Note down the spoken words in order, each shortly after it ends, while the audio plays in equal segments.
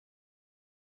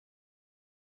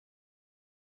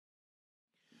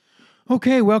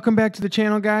Okay, welcome back to the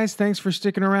channel, guys. Thanks for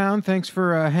sticking around. Thanks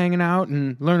for hanging out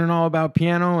and learning all about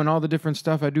piano and all the different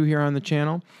stuff I do here on the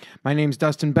channel. My name's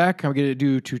Dustin Beck. I'm going to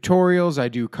do tutorials. I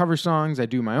do cover songs. I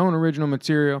do my own original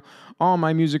material. All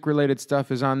my music-related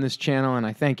stuff is on this channel, and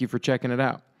I thank you for checking it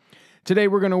out. Today,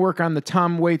 we're going to work on the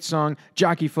Tom Waits song,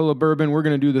 Jockey Full of Bourbon. We're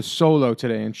going to do the solo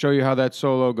today and show you how that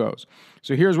solo goes.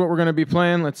 So here's what we're going to be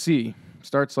playing. Let's see. It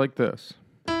starts like this.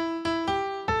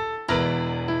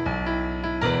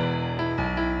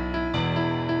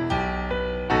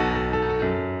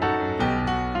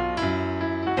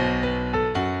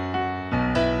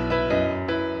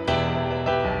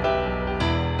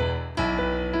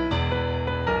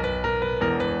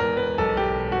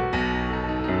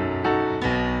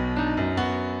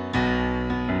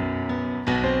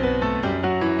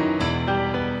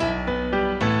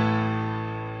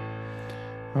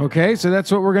 Okay, so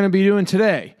that's what we're going to be doing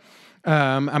today.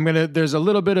 There's a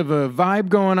little bit of a vibe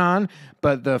going on,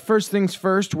 but the first things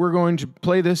first, we're going to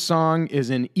play this song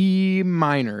is in E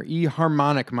minor, E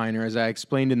harmonic minor, as I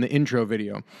explained in the intro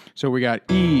video. So we got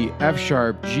E, F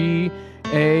sharp, G,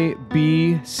 A,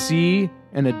 B, C,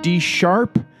 and a D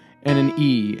sharp, and an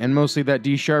E. And mostly that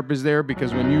D sharp is there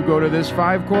because when you go to this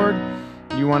 5 chord,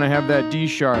 you want to have that D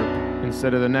sharp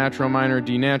instead of the natural minor,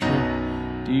 D natural.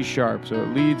 D sharp, so it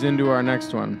leads into our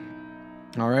next one.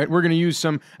 All right, we're going to use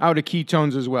some out-of-key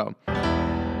tones as well.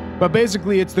 But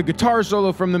basically, it's the guitar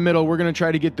solo from the middle. We're going to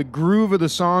try to get the groove of the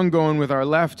song going with our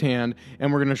left hand,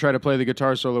 and we're going to try to play the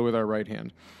guitar solo with our right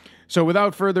hand. So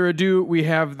without further ado, we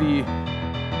have the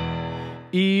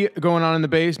E going on in the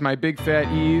bass, my big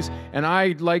fat E's, and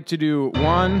I like to do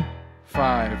 1,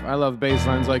 5. I love bass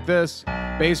lines like this.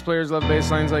 Bass players love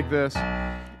bass lines like this.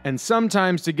 And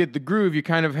sometimes to get the groove, you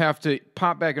kind of have to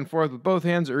pop back and forth with both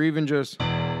hands, or even just...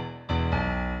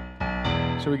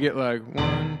 So we get like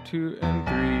 1, 2, and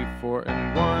 3, 4,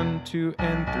 and 1, 2,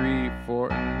 and 3,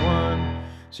 4, and 1.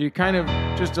 So you kind of,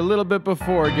 just a little bit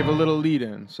before, give a little lead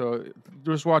in. So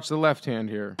just watch the left hand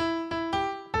here.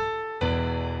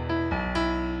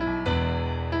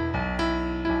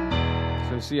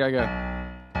 So see, I got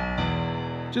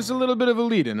just a little bit of a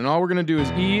lead in, and all we're going to do is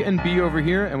E and B over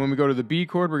here, and when we go to the B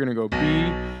chord, we're going to go B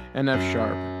and F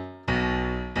sharp.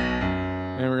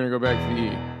 And we're going to go back to the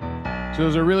E. So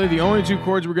those are really the only 2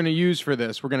 chords we're going to use for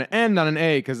this. We're going to end on an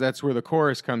A because that's where the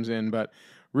chorus comes in, but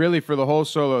really for the whole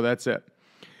solo, that's it.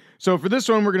 So for this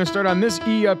one, we're going to start on this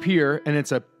E up here, and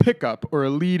it's a pickup or a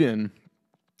lead in.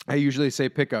 I usually say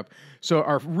pickup. So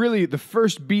the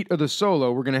first beat of the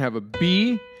solo, we're going to have a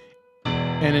B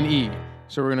and an E.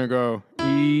 So we're going to go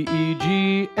E, E,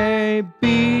 G, A,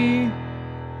 B.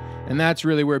 And that's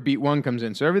really where beat 1 comes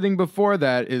in. So everything before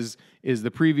that is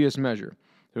the previous measure.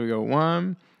 So we go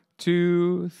 1,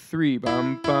 2, 3,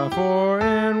 bum, ba, 4,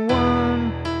 and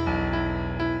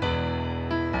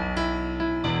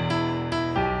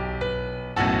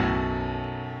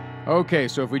 1. Okay,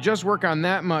 so if we just work on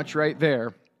that much right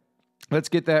there, let's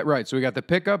get that right. So we got the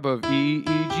pickup of E,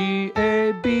 E, G,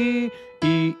 A, B,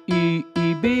 E, E,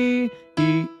 E, B,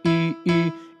 E, E,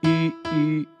 E, E,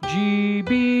 E, G,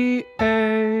 B,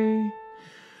 A.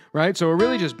 Right? So we're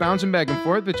really just bouncing back and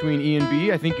forth between E and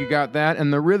B. I think you got that.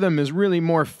 And the rhythm is really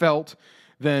more felt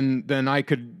than I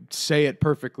could say it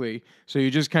perfectly. So you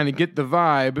just kind of get the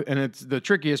vibe, and it's the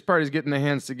trickiest part is getting the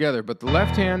hands together. But the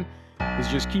left hand is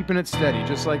just keeping it steady,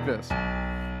 just like this.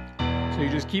 So you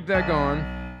just keep that going.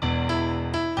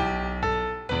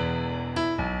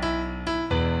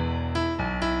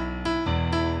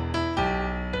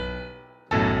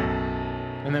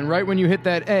 And then right when you hit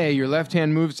that A, your left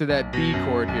hand moves to that B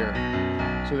chord here.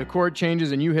 So the chord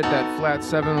changes and you hit that flat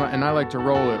 7, and I like to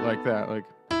roll it like that.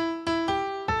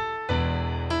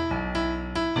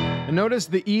 And notice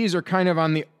the E's are kind of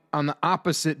on the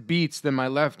opposite beats than my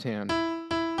left hand.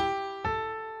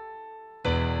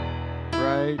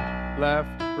 Right,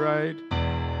 left, right.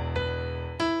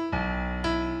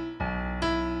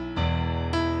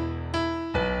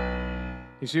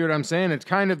 You see what I'm saying? It's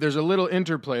kind of, there's a little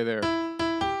interplay there.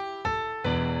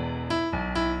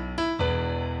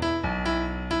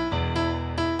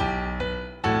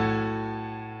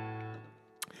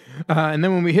 And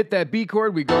then when we hit that B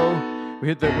chord, when we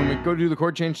go do the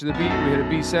chord change to the B, we hit a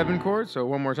B7 chord. So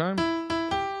one more time.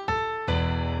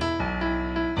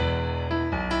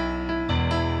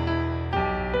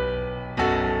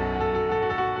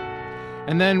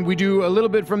 And then we do a little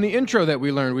bit from the intro that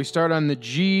we learned. We start on the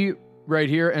G right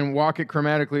here and walk it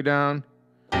chromatically down.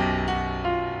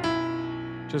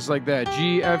 Just like that.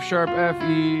 G, F sharp, F,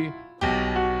 E.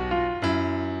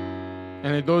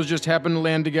 And those just happen to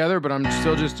land together, but I'm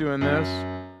still just doing this.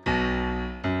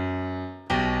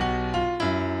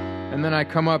 And then I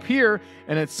come up here,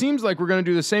 and it seems like we're going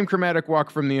to do the same chromatic walk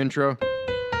from the intro.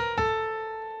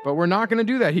 But we're not going to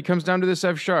do that. He comes down to this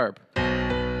F sharp.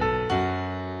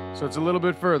 So it's a little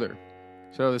bit further.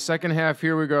 So the second half,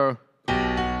 here we go.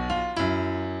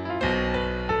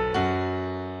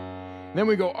 Then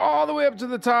we go all the way up to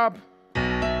the top.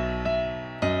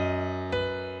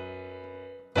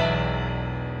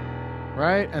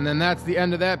 Right? And then that's the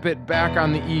end of that bit, back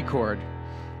on the E chord.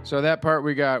 So that part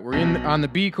we're on the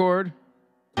B chord.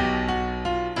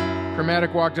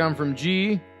 Chromatic walk down from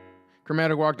G.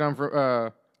 Chromatic walk down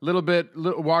from little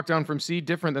walk down from C,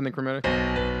 different than the chromatic.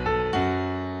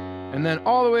 And then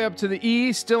all the way up to the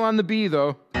E, still on the B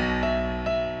though.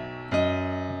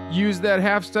 Use that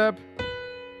half step,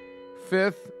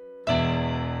 fifth.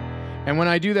 And when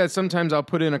I do that, sometimes I'll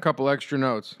put in a couple extra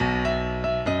notes.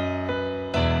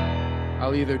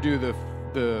 I'll either do the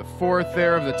fourth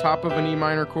there of the top of an E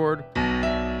minor chord,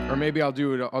 or maybe I'll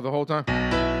do it the whole time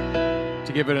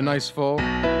to give it a nice full.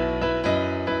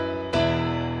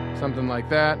 Something like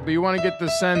that. But you want to get the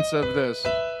sense of this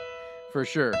for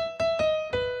sure.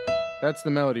 That's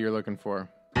the melody you're looking for.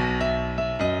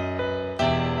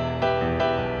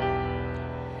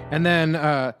 And then,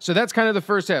 so that's kind of the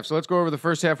first half. So let's go over the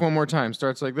first half one more time.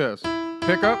 Starts like this.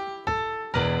 Pick up.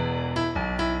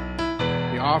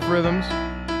 The off rhythms.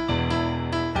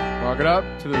 Walk it up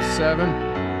to the 7.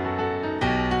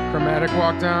 Chromatic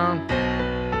walk down.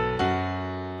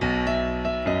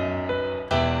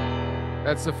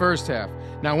 That's the first half.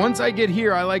 Now, once I get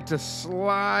here, I like to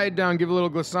slide down, give a little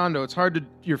glissando. It's hard to,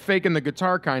 you're faking the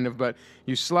guitar kind of, but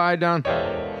you slide down,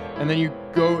 and then you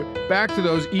go back to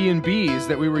those E and Bs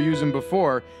that we were using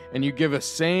before, and you give a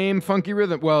same funky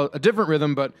rhythm. Well, a different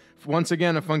rhythm, but once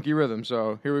again, a funky rhythm.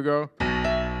 So here we go.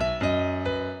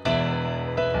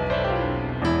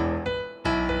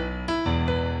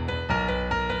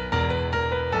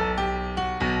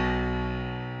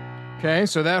 Okay,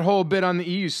 so that whole bit on the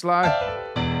E, you slide.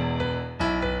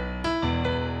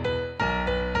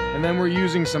 And then we're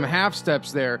using some half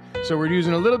steps there. So we're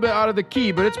using a little bit out of the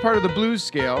key, but it's part of the blues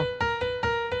scale.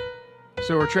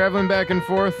 So we're traveling back and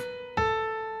forth.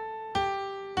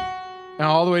 And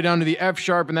all the way down to the F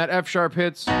sharp, and that F sharp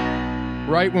hits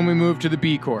right when we move to the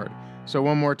B chord. So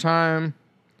one more time.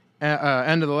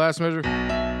 End of the last measure.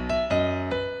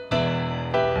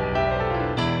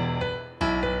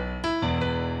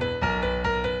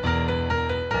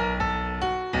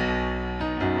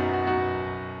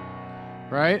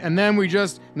 Right? And then we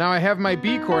now I have my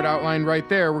B chord outlined right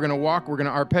there. We're going to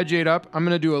arpeggiate up. I'm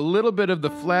going to do a little bit of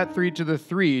the flat 3 to the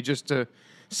 3 just to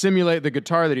simulate the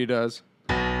guitar that he does.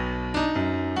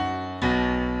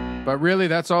 But really,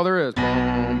 that's all there is.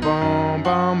 Boom, boom,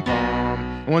 boom,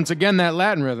 boom. Once again, that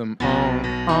Latin rhythm.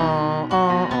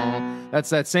 That's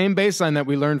that same bass line that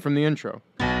we learned from the intro.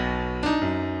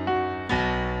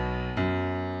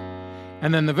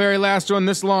 And then the very last one,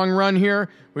 this long run here,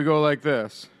 we go like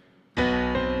this.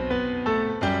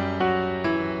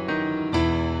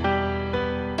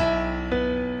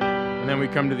 And then we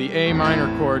come to the A minor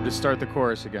chord to start the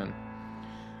chorus again.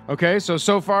 Okay,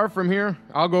 so far from here,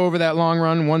 I'll go over that long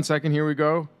run. 1 second, here we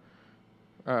go.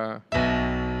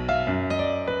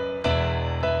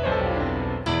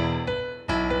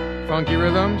 Funky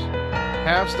rhythms,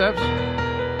 half steps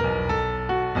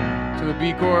to the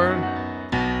B chord,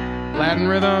 Latin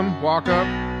rhythm, walk up.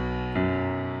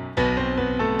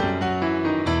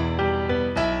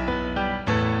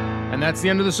 And that's the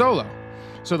end of the solo.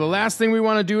 So the last thing we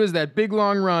want to do is that big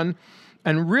long run.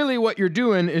 And really what you're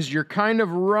doing is you're kind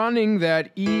of running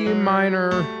that E minor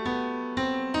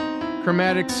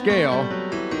chromatic scale.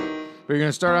 But you're going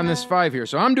to start on this 5 here.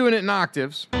 So I'm doing it in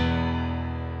octaves.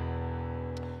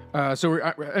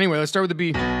 Anyway, let's start with the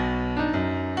B.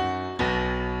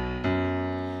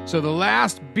 So the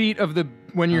last beat of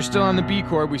when you're still on the B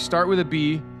chord, we start with a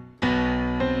B.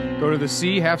 Go to the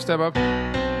C, half step up.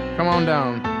 Come on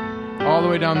down. All the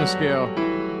way down the scale.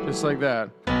 Just like that.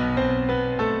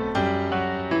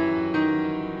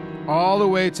 All the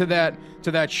way to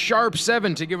that sharp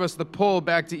 7 to give us the pull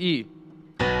back to E.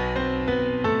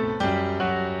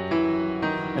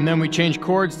 And then we change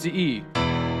chords to E.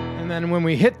 And then when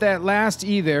we hit that last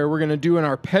E there, we're going to do an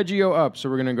arpeggio up. So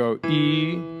we're going to go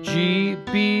E, G,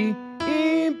 B,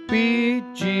 E, B,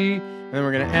 G. And then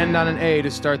we're going to end on an A to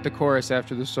start the chorus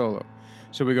after the solo.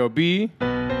 So we go B,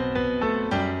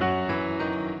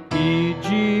 E,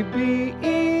 G, B,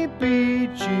 E, B,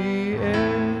 G,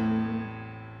 A.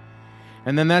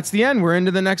 And then that's the end. We're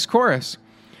into the next chorus.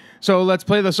 So let's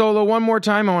play the solo one more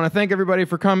time. I want to thank everybody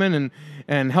for coming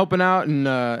and helping out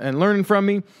and learning from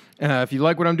me. If you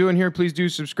like what I'm doing here, please do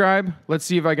subscribe. Let's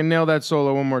see if I can nail that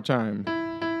solo one more time.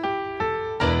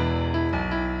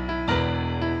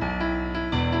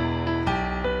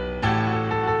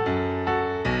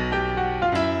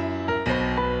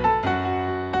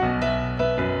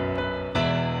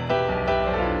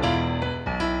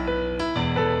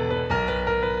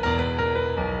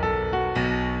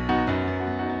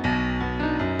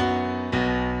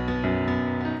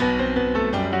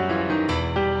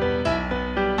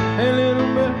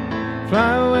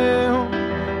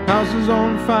 house is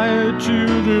on fire,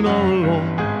 children are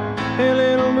alone. Hey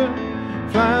little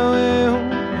bird, fly away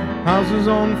home. House is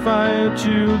on fire,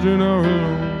 children are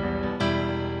alone.